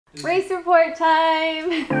Race report time!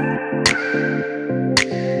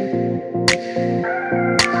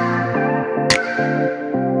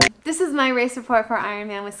 This is my race report for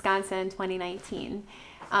Ironman Wisconsin 2019.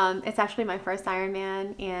 It's actually my first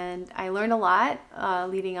Ironman, and I learned a lot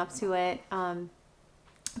leading up to it.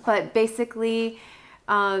 But basically,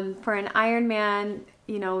 for an Ironman,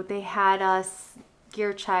 you know, they had us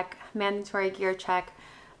gear check, mandatory gear check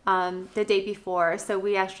the day before. So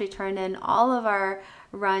we actually turned in all of our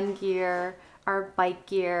run gear, our bike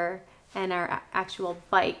gear, and our actual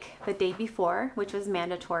bike the day before, which was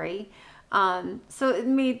mandatory. So it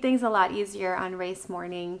made things a lot easier on race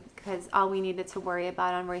morning, because all we needed to worry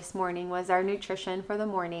about on race morning was our nutrition for the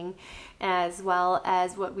morning, as well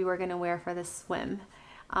as what we were going to wear for the swim,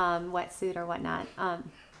 wetsuit or whatnot.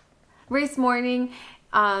 Race morning,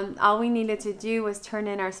 all we needed to do was turn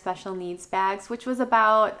in our special needs bags, which was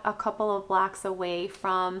about a couple of blocks away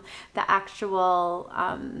from the actual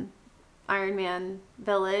Ironman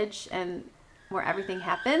village and where everything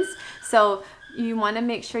happens. So you want to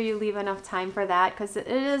make sure you leave enough time for that, because it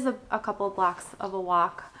is a couple of blocks of a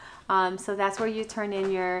walk. So that's where you turn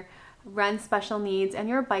in your run special needs and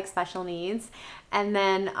your bike special needs. And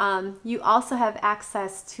then you also have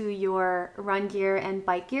access to your run gear and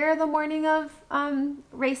bike gear the morning of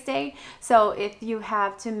race day. So if you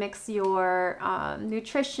have to mix your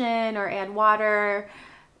nutrition or add water,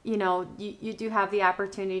 you know, you do have the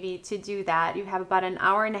opportunity to do that. You have about an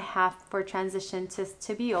hour and a half for transition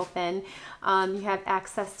to be open. You have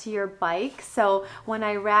access to your bike. So when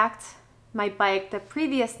I racked my bike the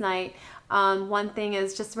previous night, one thing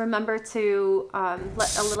is just remember to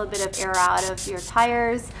let a little bit of air out of your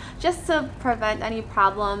tires, just to prevent any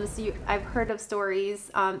problems. I've heard of stories.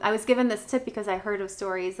 I was given this tip because I heard of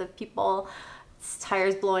stories of people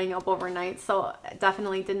tires blowing up overnight, so I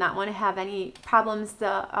definitely did not want to have any problems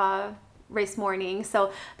the race morning.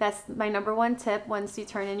 So that's my number one tip once you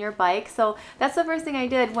turn in your bike. So that's the first thing I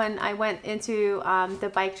did when I went into the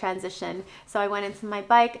bike transition. So I went into my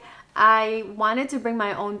bike. I wanted to bring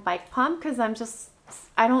my own bike pump because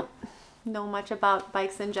I don't know much about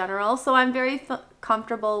bikes in general, so I'm very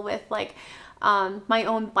comfortable with like my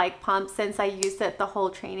own bike pump since I used it the whole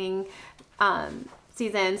training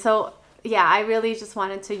season. So yeah, I really just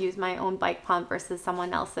wanted to use my own bike pump versus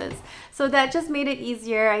someone else's. So that just made it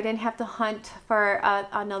easier. I didn't have to hunt for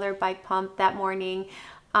another bike pump that morning.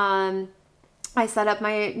 I set up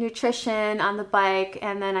my nutrition on the bike,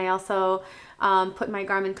 and then I also put my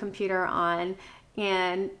Garmin computer on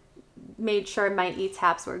and made sure my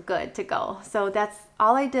ETAPs were good to go. So that's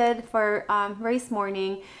all I did for race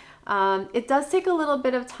morning. It does take a little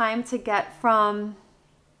bit of time to get from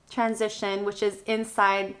transition, which is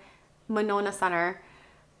inside Monona Center,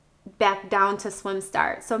 back down to swim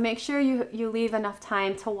start. So make sure you leave enough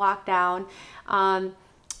time to walk down.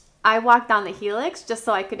 I walked down the helix just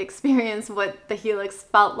so I could experience what the helix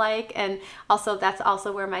felt like, and also that's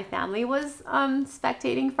also where my family was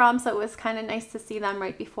spectating from, so it was kind of nice to see them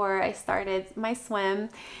right before I started my swim,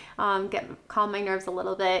 calm my nerves a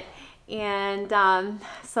little bit. And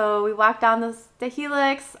so we walked down the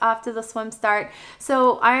helix off to the swim start.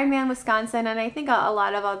 So Ironman Wisconsin, and I think a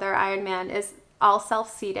lot of other Ironman, is all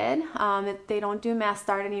self-seated. They don't do mass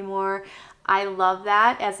start anymore. I love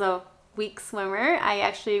that. As a weak swimmer, I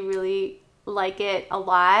actually really like it a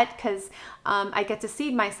lot because I get to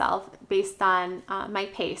seed myself based on my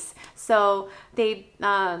pace. So they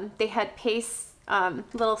had pace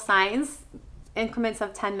little signs, increments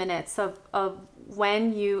of 10 minutes of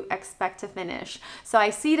when you expect to finish. So I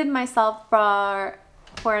seated myself for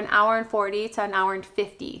an hour and 40 to an hour and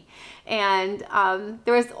 50. And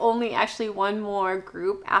there was only actually one more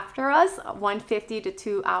group after us, 150 to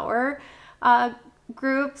 2 hour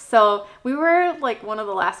group. So we were like one of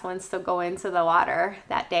the last ones to go into the water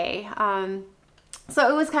that day. So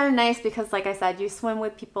it was kind of nice because, like I said, you swim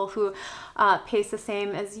with people who pace the same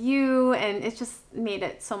as you, and it just made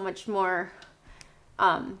it so much more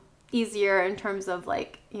easier in terms of,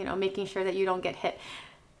 like, you know, making sure that you don't get hit.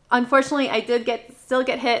 Unfortunately, I did still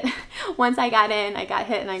get hit. Once I got in, I got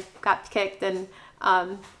hit and I got kicked, and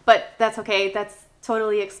but that's okay. That's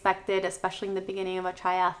totally expected, especially in the beginning of a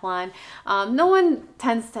triathlon. No one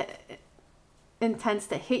intends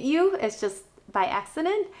to hit you. It's just by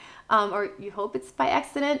accident, or you hope it's by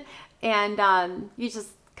accident, and you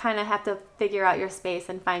just kind of have to figure out your space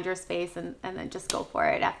and find your space, and then just go for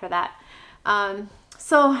it after that.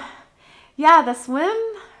 So yeah, the swim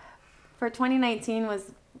for 2019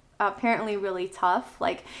 was apparently really tough.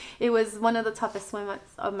 Like, it was one of the toughest swims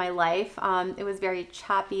of my life. It was very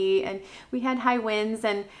choppy, and we had high winds,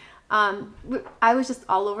 and I was just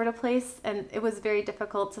all over the place, and it was very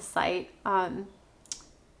difficult to sight.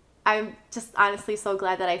 I'm just honestly so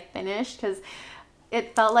glad that I finished, because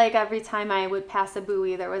it felt like every time I would pass a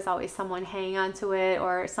buoy, there was always someone hanging onto it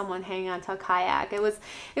or someone hanging onto a kayak. It was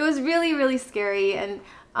really, really scary. And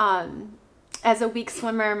as a weak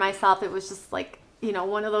swimmer myself, it was just like,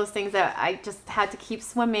 one of those things that I just had to keep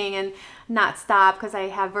swimming and not stop, because I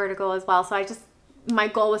have vertigo as well. So my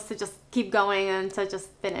goal was to just keep going and to just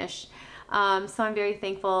finish. So I'm very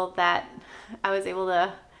thankful that I was able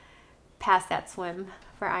to pass that swim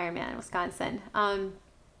for Ironman Wisconsin.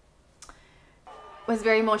 Was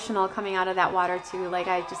very emotional coming out of that water too. Like,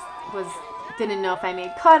 I just didn't know if I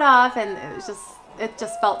made cutoff, and it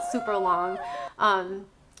just felt super long. And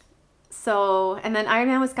then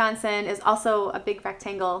Ironman Wisconsin is also a big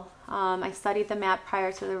rectangle. I studied the map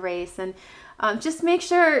prior to the race, and just make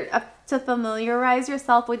sure to familiarize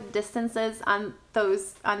yourself with distances on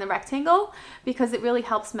the rectangle, because it really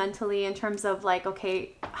helps mentally in terms of like,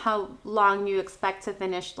 okay, how long you expect to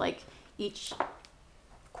finish like each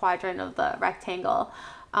quadrant of the rectangle,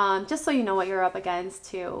 just so you know what you're up against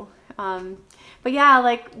too. But yeah,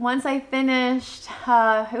 like once I finished,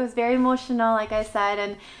 it was very emotional, like I said,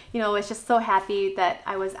 and I was just so happy that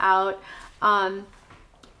I was out. I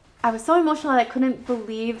was so emotional that I couldn't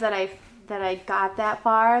believe that I got that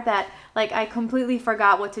far, that like I completely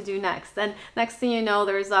forgot what to do next. And next thing you know,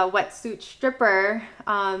 there's a wetsuit stripper.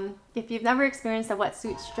 If you've never experienced a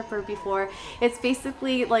wetsuit stripper before, it's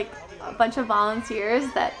basically like a bunch of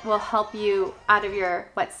volunteers that will help you out of your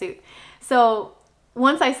wetsuit. So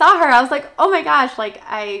once I saw her, I was like, oh my gosh, like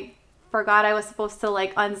I forgot I was supposed to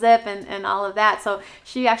like unzip and all of that. So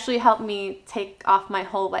she actually helped me take off my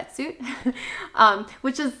whole wetsuit,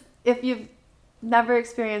 which is, if you've never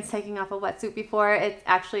experienced taking off a wetsuit before, it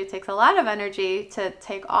actually takes a lot of energy to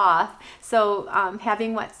take off. So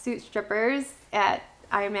having wetsuit strippers at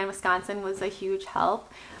Ironman Wisconsin was a huge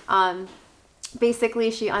help.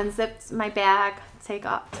 Basically, she unzipped my bag,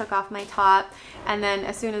 took off my top, and then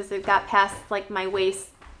as soon as it got past like my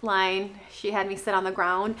waistline, she had me sit on the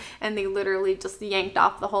ground, and they literally just yanked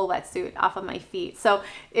off the whole wetsuit off of my feet. So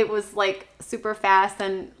it was like super fast,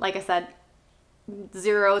 and like I said,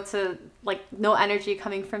 zero to like no energy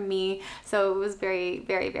coming from me. So it was very,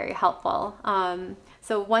 very, very helpful.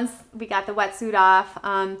 So once we got the wetsuit off,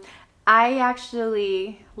 I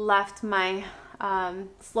actually left my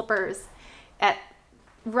slippers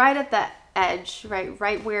right at the edge,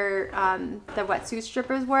 right where the wetsuit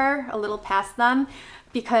strippers were, a little past them,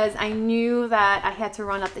 because I knew that I had to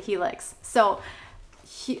run up the helix. So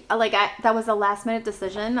that was a last minute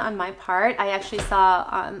decision on my part. I actually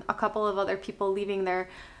saw a couple of other people leaving their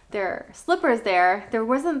slippers there. There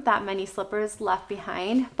wasn't that many slippers left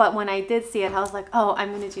behind, but when I did see it, I was like, oh, I'm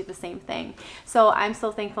going to do the same thing. So I'm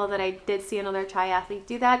so thankful that I did see another triathlete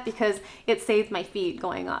do that, because it saved my feet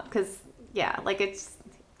going up, because yeah, like it's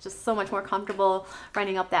just so much more comfortable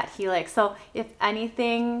running up that helix. So if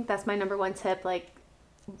anything, that's my number one tip, like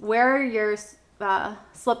wear your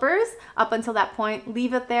slippers up until that point,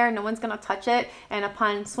 leave it there, no one's gonna touch it, and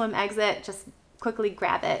upon swim exit, just quickly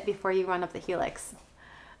grab it before you run up the helix.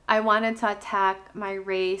 I wanted to attack my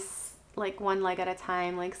race like one leg at a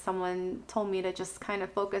time. Like someone told me to just kind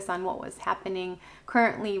of focus on what was happening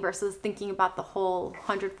currently versus thinking about the whole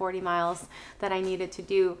 140 miles that I needed to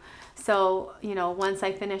do. So, once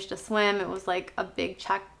I finished a swim, it was like a big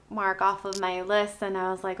check mark off of my list, and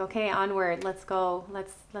I was like, okay, onward, let's go,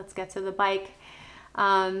 let's get to the bike.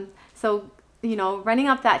 So, running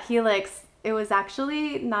up that helix, it was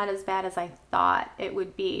actually not as bad as I thought it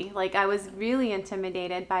would be. Like, I was really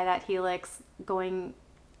intimidated by that helix going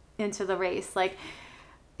into the race. Like,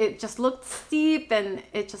 it just looked steep, and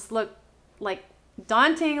it just looked like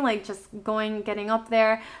daunting, like just getting up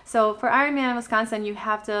there. So for Ironman Wisconsin, you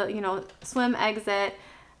have to, swim exit.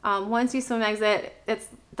 Once you swim exit, it's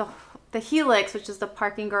the helix, which is the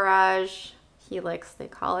parking garage helix, they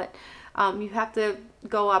call it. You have to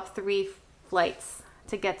go up 3 flights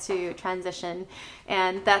to get to transition,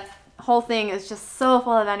 and that whole thing is just so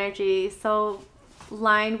full of energy, so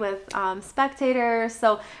lined with spectators.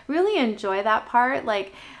 So really enjoy that part.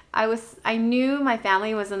 Like I knew my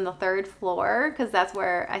family was in the 3rd floor, because that's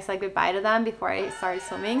where I said goodbye to them before I started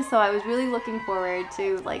swimming. So I was really looking forward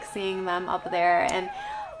to like seeing them up there and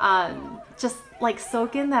just like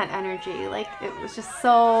soak in that energy. Like it was just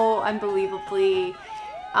so unbelievably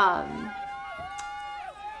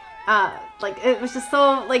like it was just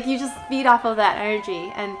so, like, you just feed off of that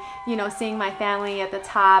energy. And seeing my family at the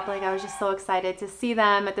top, like I was just so excited to see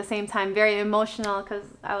them. At the same time, very emotional, because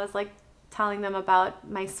I was like telling them about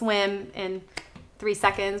my swim in 3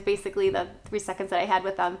 seconds, basically the 3 seconds that I had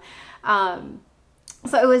with them.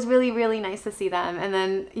 So it was really, really nice to see them. And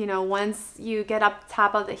then, you know, once you get up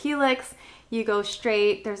top of the helix, you go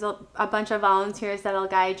straight. There's a bunch of volunteers that'll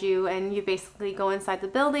guide you, and you basically go inside the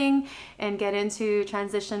building and get into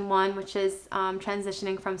transition 1, which is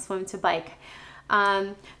transitioning from swim to bike.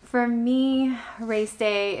 For me, race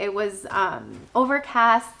day, it was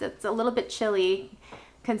overcast. It's a little bit chilly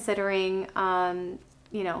considering,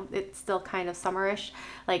 you know, it's still kind of summerish.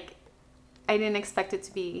 Like, I didn't expect it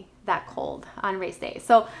to be that cold on race day.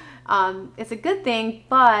 So it's a good thing,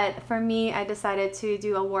 but for me, I decided to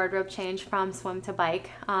do a wardrobe change from swim to bike,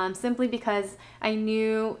 simply because I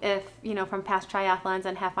knew, if, you know, from past triathlons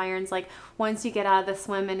and half irons, like once you get out of the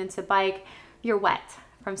swim and into bike, you're wet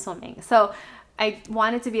from swimming. So I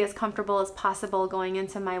wanted to be as comfortable as possible going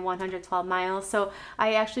into my 112 miles. So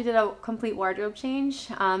I actually did a complete wardrobe change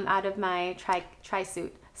out of my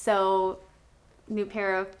tri-suit. So new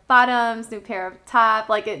pair of bottoms, new pair of top.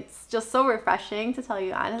 Like, it's just so refreshing, to tell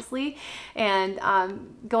you honestly. And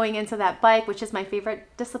going into that bike, which is my favorite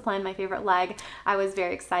discipline, my favorite leg, I was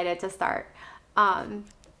very excited to start.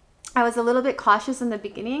 I was a little bit cautious in the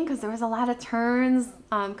beginning because there was a lot of turns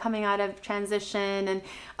coming out of transition, and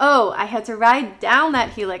I had to ride down that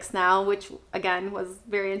helix now, which again was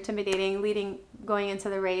very intimidating going into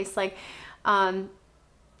the race. Like,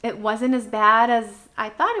 it wasn't as bad as I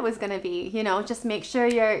thought it was going to be. You know, just make sure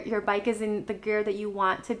your bike is in the gear that you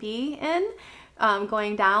want to be in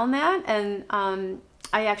going down that. And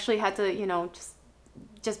I actually had to, you know,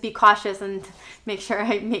 just be cautious and make sure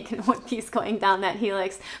I make it in one piece going down that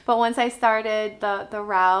helix. But once I started the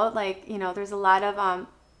route, like, you know, there's a lot of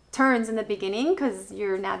turns in the beginning because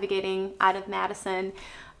you're navigating out of Madison.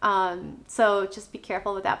 So just be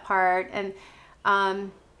careful with that part. And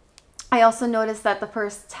I also noticed that the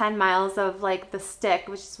first 10 miles of like the stick,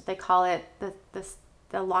 which is what they call it,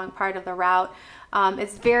 the long part of the route,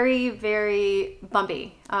 it's very, very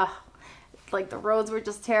bumpy. Like, the roads were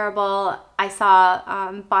just terrible. I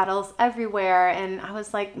saw bottles everywhere, and I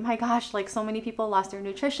was like, my gosh, like, so many people lost their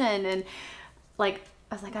nutrition, and like,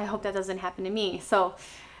 I was like, I hope that doesn't happen to me. So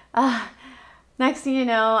next thing you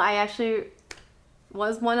know, I actually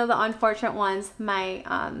was one of the unfortunate ones. My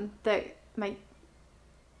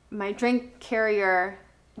drink carrier,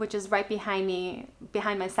 which is right behind me,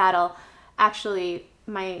 behind my saddle, actually,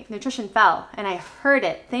 my nutrition fell, and I heard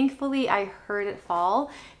it. Thankfully, I heard it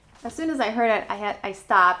fall. As soon as I heard it, I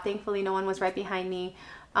stopped. Thankfully, no one was right behind me.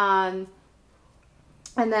 And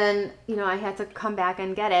then, you know, I had to come back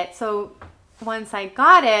and get it. So once I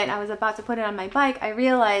got it, I was about to put it on my bike. I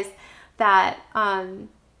realized that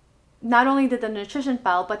not only did the nutrition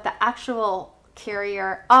fall, but the actual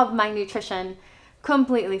carrier of my nutrition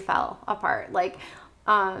completely fell apart. Like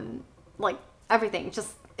everything,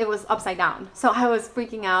 just, it was upside down. So I was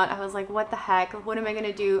freaking out. I was like, what the heck? What am I going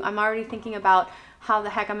to do? I'm already thinking about how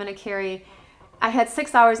the heck I'm going to carry. I had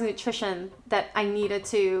 6 hours of nutrition that I needed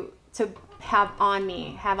to have on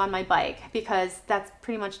my bike, because that's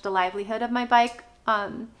pretty much the livelihood of my bike,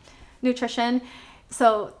 nutrition.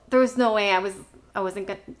 So there was no way I wasn't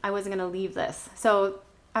going to leave this. So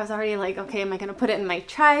I was already like, okay, am I going to put it in my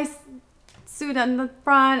suit on the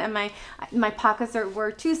front, and my pockets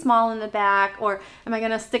were too small in the back, or am I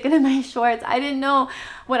going to stick it in my shorts? I didn't know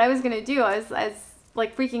what I was going to do. I was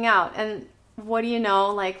like freaking out. And what do you know,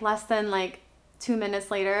 like less than like 2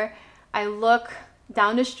 minutes later, I look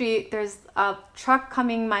down the street, there's a truck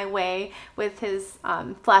coming my way with his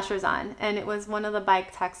flashers on, and it was one of the bike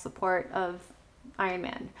tech support of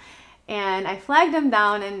Ironman. And I flagged him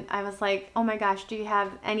down, and I was like, oh my gosh, do you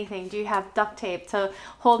have anything? Do you have duct tape to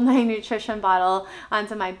hold my nutrition bottle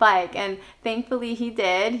onto my bike? And thankfully he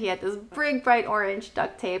did. He had this big bright orange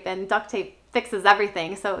duct tape, and duct tape fixes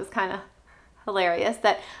everything. So it was kind of hilarious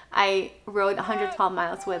that I rode 112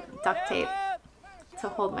 miles with duct tape to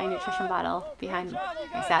hold my nutrition bottle behind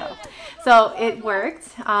my saddle. So it worked,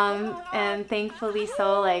 and thankfully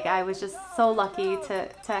so. Like, I was just so lucky to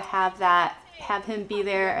have him be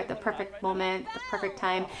there at the perfect moment, the perfect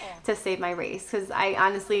time to save my race, because I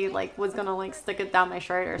honestly was gonna stick it down my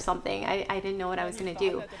shirt or something. I didn't know what I was gonna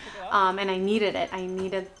do, and I needed it. I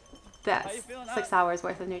needed that 6 hours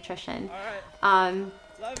worth of nutrition.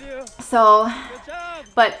 Love you. So,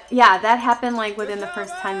 but yeah, that happened within the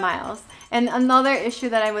first 10 miles. And another issue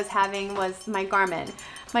that I was having was my Garmin.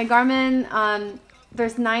 My Garmin,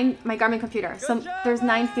 my Garmin computer. So there's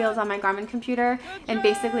 9 fields on my Garmin computer, and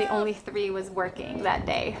basically only 3 was working that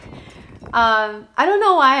day. I don't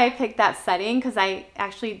know why I picked that setting, because I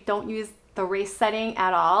actually don't use the the race setting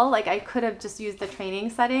at all. Like I could have just used the training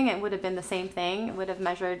setting. It would have been the same thing. It would have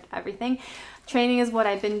measured everything. Training is what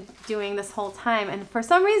I've been doing this whole time. And for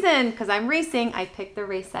some reason, because I'm racing, I picked the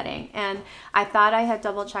race setting. And I thought I had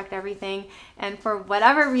double checked everything. And for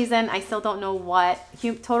whatever reason, I still don't know what,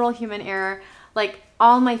 total human error, like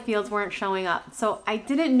all my fields weren't showing up. So I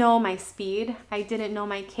didn't know my speed. I didn't know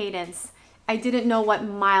my cadence. I didn't know what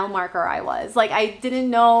mile marker I was. Like I didn't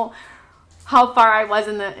know how far I was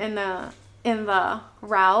in the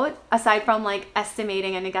route, aside from like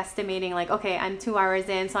estimating and guesstimating, like, okay, I'm 2 hours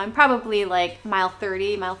in, so I'm probably like mile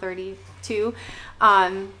 30, mile 32.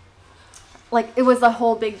 Like it was a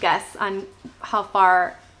whole big guess on how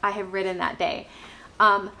far I have ridden that day.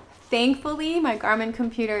 Thankfully, my Garmin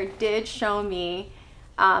computer did show me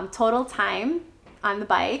total time on the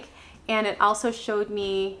bike. And it also showed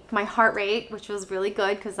me my heart rate, which was really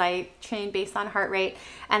good because I trained based on heart rate,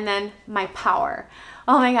 and then my power.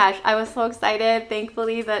 Oh my gosh, I was so excited,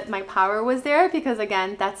 thankfully, that my power was there because,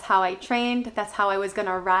 again, that's how I trained. That's how I was going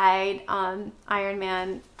to ride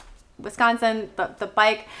Ironman Wisconsin, the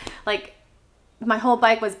bike. Like, my whole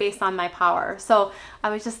bike was based on my power. So I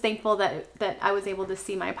was just thankful that I was able to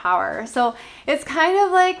see my power. So it's kind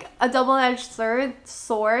of like a double-edged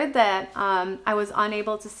sword that I was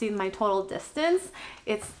unable to see my total distance.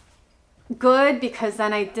 It's good because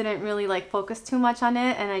then I didn't really like focus too much on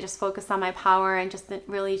it, and I just focused on my power and just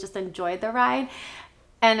really just enjoyed the ride.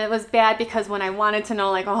 And it was bad because when I wanted to know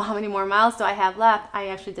like, oh, how many more miles do I have left, I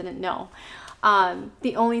actually didn't know.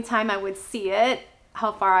 The only time I would see it,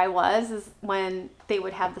 how far I was, is when they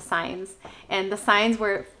would have the signs, and the signs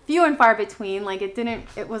were few and far between. Like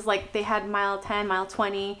it was like they had mile 10, mile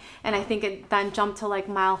 20, and I think it then jumped to like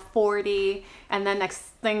mile 40, and then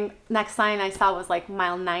next sign I saw was like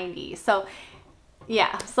mile 90. So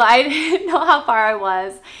yeah, so I didn't know how far I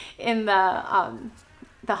was in the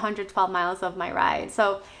 112 miles of my ride.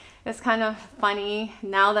 So it's kind of funny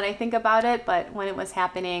now that I think about it, but when it was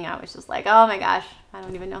happening, I was just like, oh my gosh, I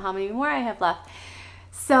don't even know how many more I have left.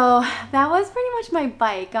 So that was pretty much my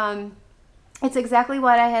bike. It's exactly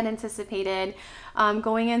what I had anticipated.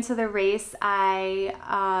 Going into the race, I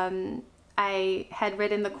had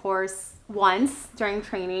ridden the course once during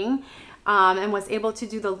training and was able to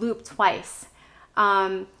do the loop twice.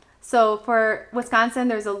 So for Wisconsin,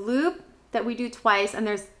 there's a loop that we do twice, and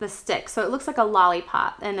there's the stick. So it looks like a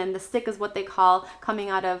lollipop, and then the stick is what they call coming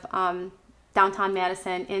out of downtown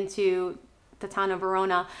Madison into the town of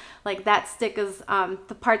Verona. Like that stick is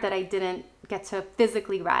the part that I didn't get to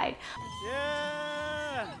physically ride.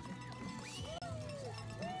 Yeah!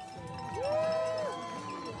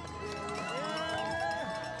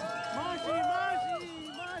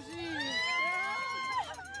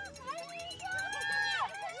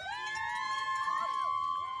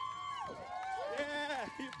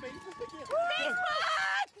 Facebook!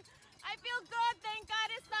 I feel good. Thank God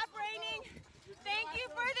it stopped raining. Thank you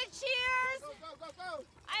for the cheers. Go, go, go, go.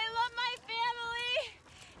 I love my family.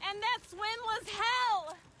 And that swim was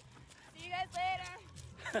hell. See you guys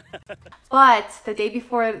later. But the day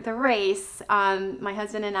before the race, my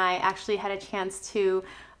husband and I actually had a chance to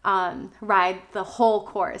ride the whole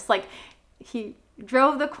course. Like he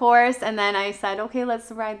drove the course, and then I said, okay,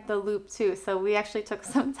 let's ride the loop too. So we actually took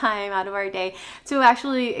some time out of our day to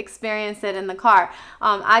actually experience it in the car.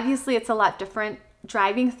 Obviously, it's a lot different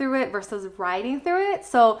driving through it versus riding through it.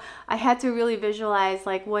 So I had to really visualize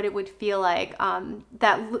like what it would feel like.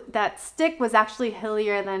 That stick was actually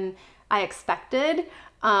hillier than I expected.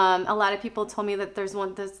 A lot of people told me that there's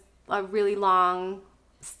a really long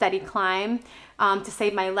steady climb to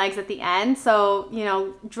save my legs at the end. So, you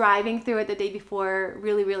know, driving through it the day before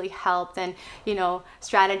really helped, and, you know,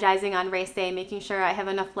 strategizing on race day, making sure I have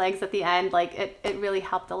enough legs at the end, like it really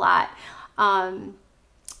helped a lot.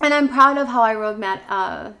 And I'm proud of how I rode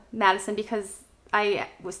Madison because I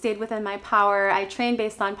stayed within my power. I trained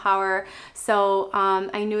based on power. So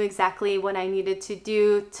I knew exactly what I needed to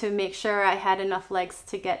do to make sure I had enough legs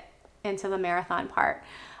to get into the marathon part.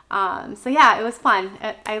 So yeah, it was fun.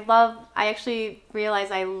 I actually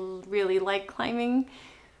realized I really like climbing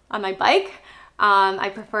on my bike. I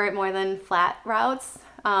prefer it more than flat routes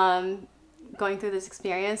going through this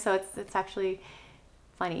experience. So it's actually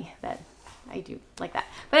funny that I do like that.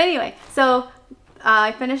 But anyway, so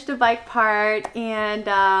I finished the bike part,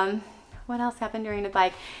 and what else happened during the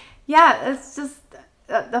bike? Yeah, it's just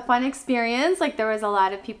the fun experience. Like there was a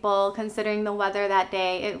lot of people considering the weather that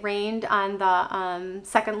day. It rained on the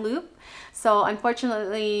second loop, so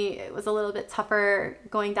unfortunately it was a little bit tougher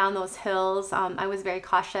going down those hills. I was very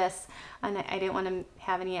cautious, and I didn't want to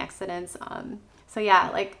have any accidents. So yeah,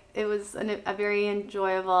 like it was a very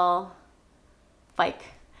enjoyable bike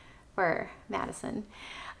for Madison.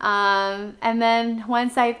 And then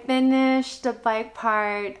once I finished the bike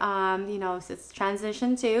part, you know, so it's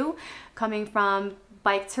transition two, coming from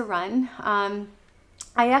bike to run.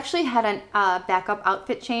 I actually had a backup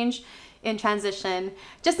outfit change in transition,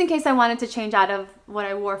 just in case I wanted to change out of what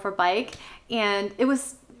I wore for bike. And it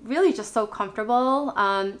was really just so comfortable.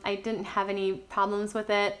 I didn't have any problems with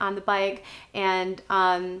it on the bike. And,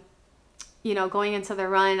 you know, going into the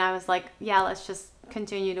run, I was like, yeah, let's just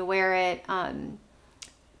continue to wear it.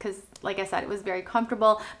 Because like I said, it was very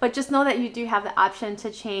comfortable, but just know that you do have the option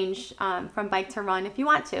to change from bike to run if you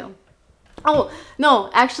want to. Oh, no,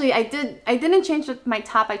 actually I didn't change my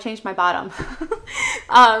top, I changed my bottom.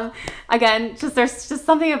 Again, there's just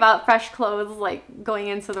something about fresh clothes, like going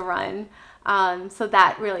into the run. So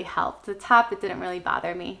that really helped. The top, it didn't really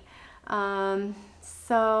bother me. And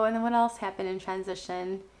then what else happened in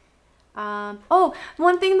transition? Oh,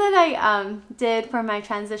 one thing that I did for my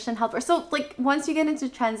transition helper. So like once you get into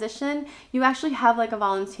transition, you actually have like a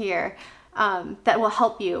volunteer that will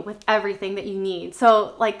help you with everything that you need.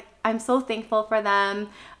 So like I'm so thankful for them.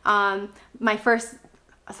 My first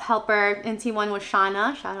helper in T1 was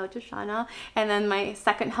Shauna. Shout out to Shauna. And then my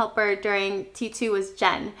second helper during T2 was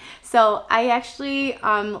Jen. So I actually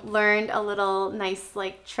learned a little nice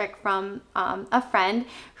like trick from a friend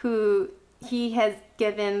who he has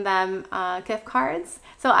given them gift cards.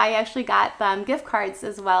 So I actually got them gift cards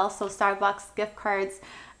as well. So Starbucks gift cards.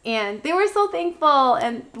 And they were so thankful,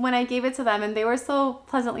 and when I gave it to them, and they were so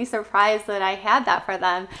pleasantly surprised that I had that for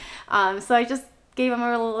them. So I just gave them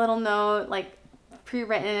a little note, like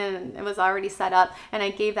pre-written, and it was already set up, and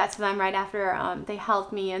I gave that to them right after they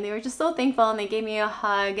helped me, and they were just so thankful, and they gave me a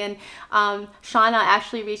hug. And Shauna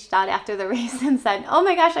actually reached out after the race and said, oh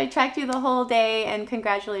my gosh, I tracked you the whole day, and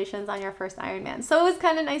congratulations on your first Ironman. So it was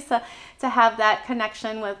kind of nice to have that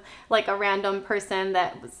connection with like a random person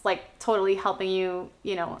that was like totally helping you,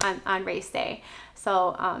 you know, on race day.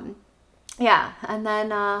 So yeah, and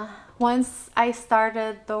then once I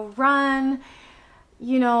started the run,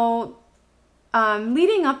 you know,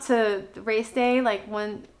 leading up to race day, like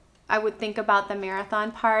when I would think about the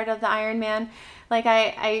marathon part of the Ironman, like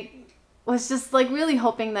I was just like really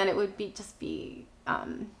hoping that it would be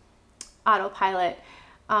autopilot.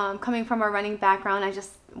 Coming from a running background, I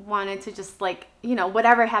just wanted to just like, you know,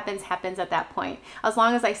 whatever happens, happens at that point. As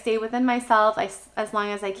long as I stay within myself, as long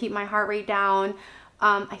as I keep my heart rate down,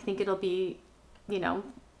 I think it'll be, you know,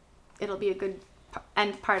 it'll be a good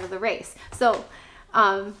end part of the race. So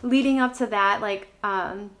leading up to that, like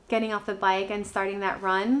getting off the bike and starting that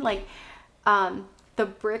run, like the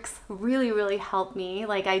bricks really helped me.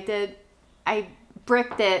 Like I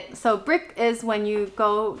bricked it. So brick is when you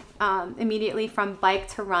go immediately from bike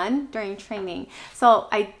to run during training. So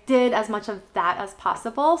I did as much of that as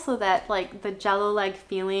possible so that like the jello leg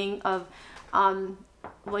feeling of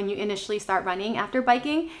when you initially start running after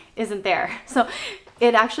biking isn't there. So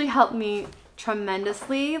it actually helped me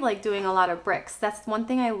tremendously, like doing a lot of bricks. That's one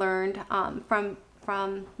thing I learned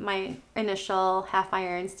from my initial half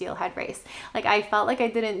iron steelhead race. Like I felt like I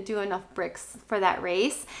didn't do enough bricks for that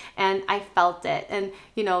race, and I felt it. And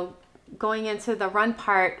you know, going into the run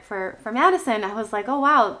part for Madison, I was like, oh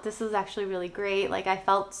wow, this is actually really great. Like I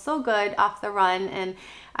felt so good off the run, and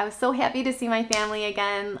I was so happy to see my family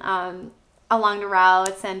again along the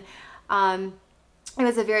routes. And it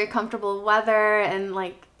was a very comfortable weather, and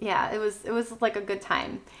like yeah, it was like a good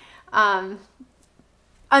time.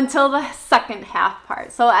 Until the second half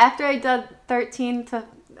part. So after I did 13 to,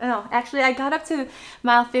 no, actually I got up to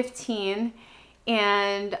mile 15,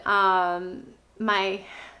 and my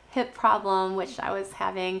hip problem, which I was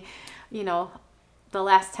having, you know, the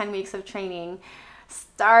last 10 weeks of training,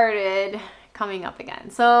 started coming up again.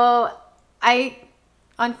 So I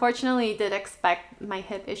unfortunately did expect my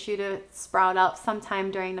hip issue to sprout up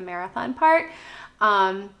sometime during the marathon part.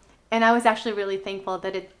 And I was actually really thankful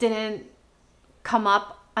that it didn't come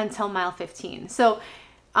up until mile 15. So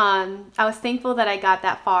I was thankful that I got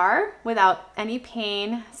that far without any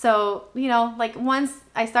pain. So, you know, like once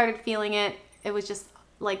I started feeling it, it was just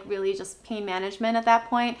like really just pain management at that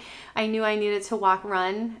point. I knew I needed to walk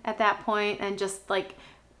run at that point and just like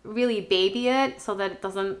really baby it so that it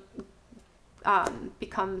doesn't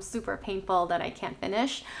become super painful that I can't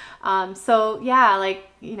finish. So yeah, like,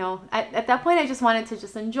 you know, at that point I just wanted to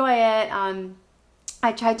just enjoy it.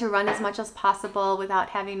 I tried to run as much as possible without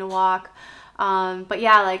having to walk. But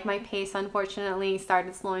yeah, like my pace unfortunately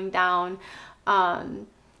started slowing down.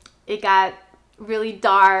 It got really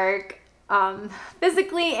dark,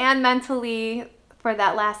 physically and mentally for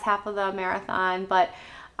that last half of the marathon. But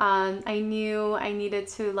I knew I needed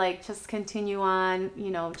to like just continue on,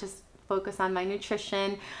 you know, just focus on my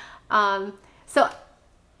nutrition. So,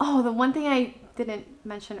 oh, the one thing I didn't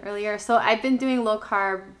mention earlier. So I've been doing low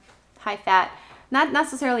carb, high fat, not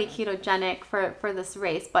necessarily ketogenic for this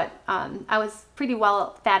race, but I was pretty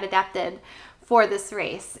well fat adapted for this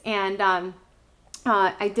race. And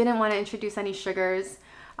I didn't want to introduce any sugars.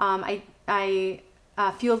 I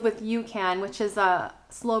fueled with Ucan, which is a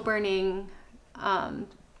slow burning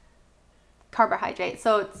carbohydrate.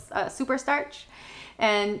 So it's a super starch.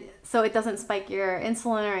 And so it doesn't spike your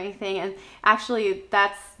insulin or anything. And actually,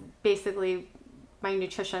 that's basically my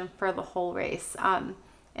nutrition for the whole race.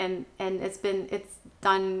 And it's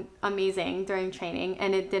done amazing during training,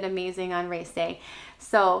 and it did amazing on race day.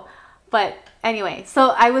 So, but anyway,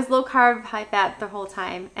 so I was low carb, high fat the whole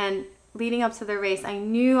time. And leading up to the race, I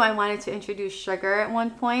knew I wanted to introduce sugar at one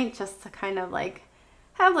point, just to kind of like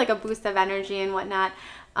have like a boost of energy and whatnot.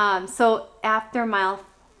 So after mile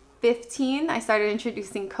 15, I started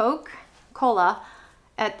introducing cola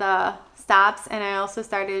at the stops, and I also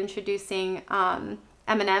started introducing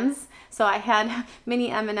M&Ms. So I had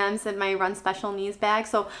mini M&Ms in my Run Special Needs bag.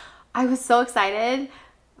 So I was so excited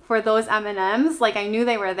for those M&Ms, like I knew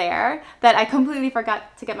they were there, that I completely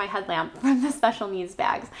forgot to get my headlamp from the special needs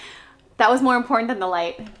bags. That was more important than the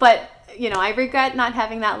light. But you know, I regret not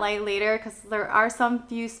having that light later, because there are some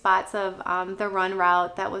few spots of the run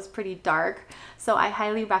route that was pretty dark. So I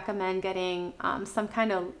highly recommend getting some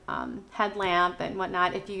kind of headlamp and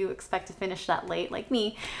whatnot if you expect to finish that late like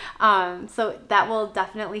me. So that will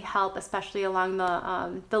definitely help, especially along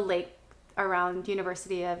the lake around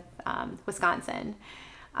University of Wisconsin.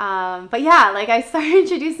 But yeah, like I started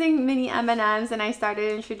introducing mini M&Ms, and I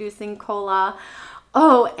started introducing cola.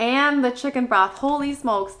 Oh, and the chicken broth. Holy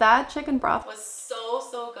smokes, that chicken broth was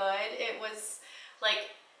so good. It was like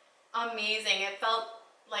amazing. It felt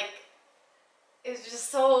like it was just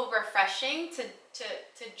so refreshing to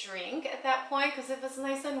drink at that point, because it was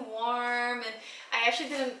nice and warm. And I actually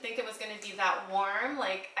didn't think it was going to be that warm.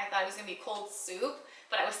 Like I thought it was going to be cold soup,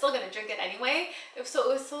 but I was still going to drink it anyway. It was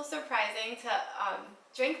so surprising to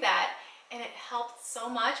drink that, and it helped so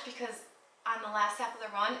much because on the last half of the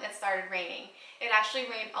run, it started raining. It actually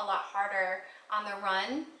rained a lot harder on the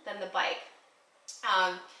run than the bike.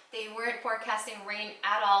 They weren't forecasting rain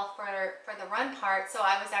at all for the run part, so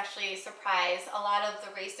I was actually surprised. A lot of the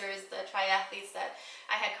racers, the triathletes that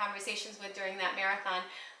I had conversations with during that marathon,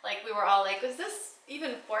 like we were all like, is this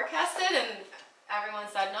even forecasted? And everyone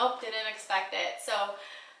said, nope, didn't expect it. So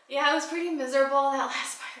yeah, it was pretty miserable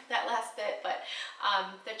that last bit, but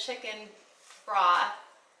the chicken broth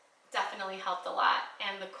definitely helped a lot,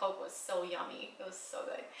 and the Coke was so yummy. It was so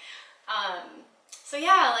good. So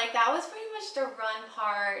yeah, like that was pretty much the run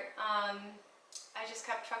part. I just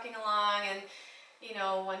kept trucking along, and you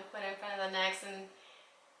know, one foot in front of the next, and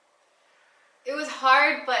it was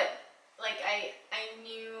hard, but like I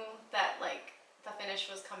knew that like the finish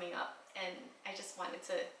was coming up, and I just wanted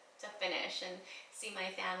to finish and see my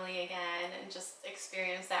family again and just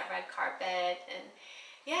experience that red carpet. And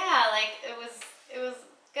yeah, like it was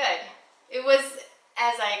good. It was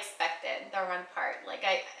as I expected, the run part. Like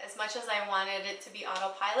as much as I wanted it to be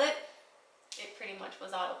autopilot, it pretty much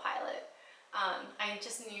was autopilot. I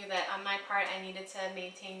just knew that on my part I needed to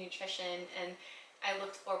maintain nutrition, and I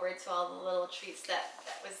looked forward to all the little treats that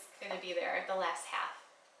was going to be there the last half,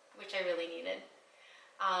 which I really needed.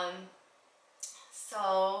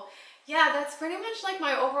 So yeah, that's pretty much like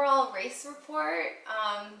my overall race report.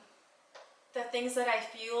 The things that I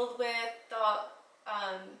fueled with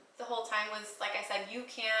the whole time was, like I said,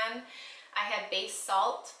 Ucan. I had base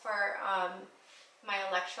salt for my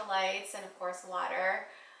electrolytes, and of course water.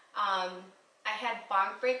 I had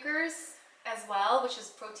bonk breakers as well, which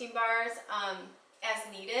is protein bars,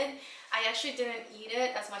 as needed. I actually didn't eat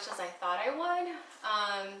it as much as I thought I would.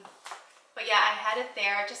 But yeah, I had it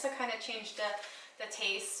there just to kind of change the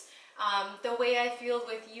taste. The way I fueled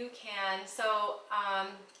with Ucan, so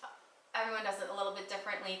everyone does it a little bit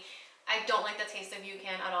differently. I don't like the taste of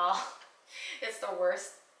Ucan at all. It's the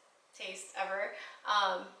worst taste ever.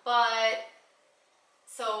 But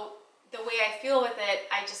so the way I feel with it,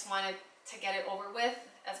 I just wanted to get it over with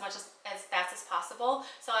as fast as possible.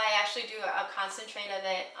 So I actually do a concentrate of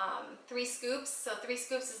it, 3 scoops. So 3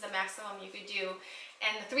 scoops is the maximum you could do,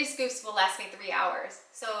 and the 3 scoops will last me 3 hours.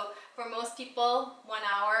 So for most people, 1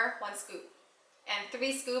 hour, 1 scoop, and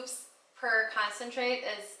 3 scoops per concentrate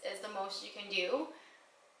is the most you can do.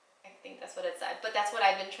 I think that's what it said, but that's what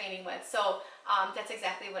I've been training with. So that's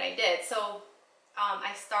exactly what I did. So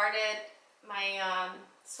I started my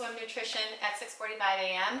swim nutrition at 6:45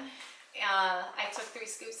 a.m. I took 3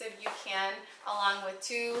 scoops of Ucan along with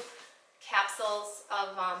 2 capsules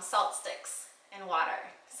of salt sticks and water.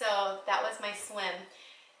 So that was my swim.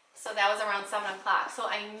 So that was around 7 o'clock. So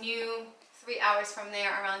I knew 3 hours from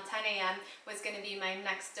there, around 10 a.m. was going to be my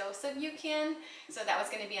next dose of Ucan. So that was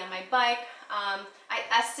going to be on my bike. I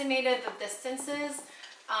estimated the distances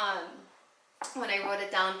when I wrote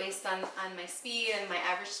it down based on my speed and my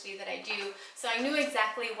average speed that I do. So I knew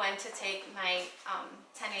exactly when to take my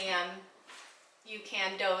 10 a.m.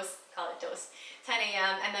 Ucan dose, call it dose, 10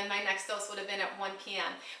 a.m. and then my next dose would have been at 1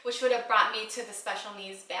 p.m., which would have brought me to the special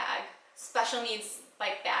needs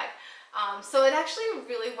bike bag. So it actually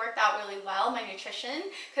really worked out really well, my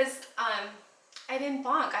nutrition, because I didn't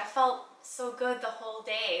bonk. I felt so good the whole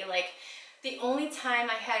day. Like, the only time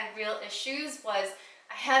I had real issues was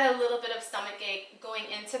I had a little bit of stomach ache going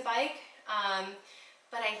into bike,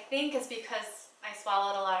 but I think it's because I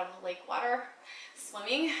swallowed a lot of lake water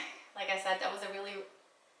swimming. Like I said, that was a really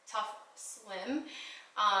tough swim.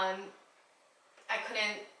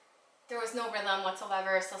 There was no rhythm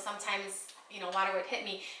whatsoever, so sometimes, you know, water would hit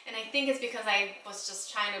me. And I think it's because I was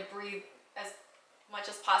just trying to breathe as much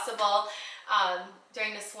as possible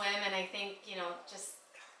during the swim, and I think, you know, just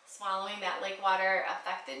swallowing that lake water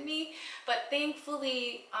affected me. But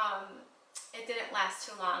thankfully, it didn't last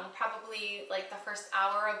too long. Probably like the first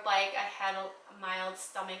hour of bike, I had a mild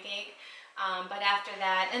stomach ache. But after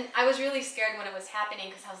that, and I was really scared when it was happening,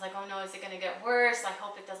 because I was like, oh no, is it going to get worse? I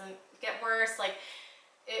hope it doesn't get worse. Like,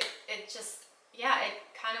 it just, yeah, it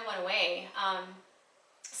kind of went away.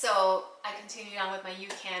 So I continued on with my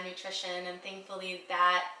Ucan nutrition, and thankfully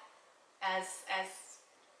that, as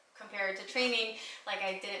compared to training, like,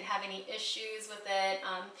 I didn't have any issues with it.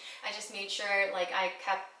 I just made sure, like, I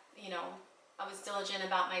kept, you know, I was diligent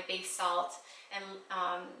about my base salt, and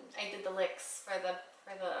I did the licks for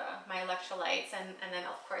my electrolytes, and then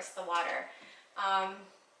of course the water.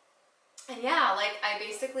 And yeah, like,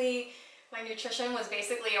 my nutrition was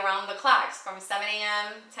basically around the clocks from 7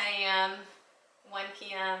 a.m., 10 a.m., 1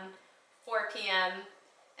 p.m., 4 p.m.,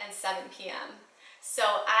 and 7 p.m. So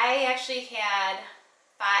I actually had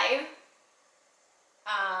five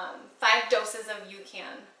doses of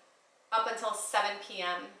Ucan up until 7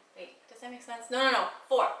 p.m. Wait, does that make sense? No,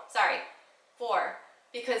 4, sorry, 4,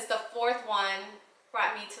 because the fourth one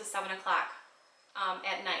brought me to 7 o'clock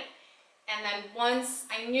at night. And then once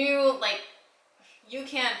I knew, like,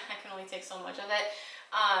 Ucan, I can only take so much of it.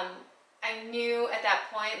 I knew at that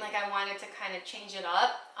point, like, I wanted to kind of change it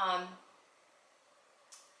up.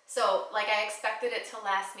 So, like, I expected it to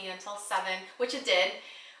last me until 7, which it did.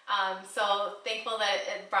 So thankful that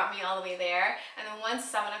it brought me all the way there. And then once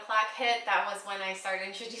 7 o'clock hit, that was when I started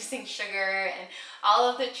introducing sugar and all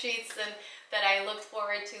of the treats that I looked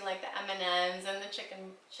forward to, like the M&Ms and the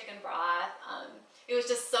chicken broth. It was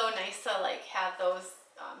just so nice to, like, have those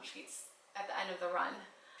treats at the end of the run.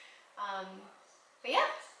 But yeah,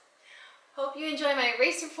 hope you enjoy my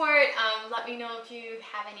race report. Let me know if you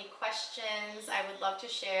have any questions. I would love to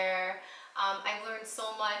share. I've learned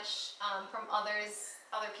so much from other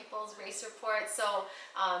people's race reports, so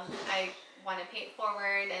I want to pay it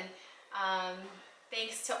forward. And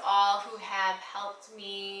thanks to all who have helped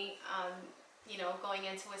me, you know, going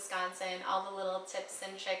into Wisconsin, all the little tips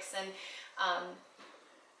and tricks and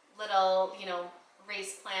little, you know,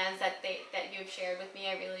 race plans that you've shared with me.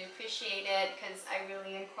 I really appreciate it, because I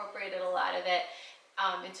really incorporated a lot of it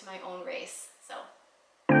into my own race. So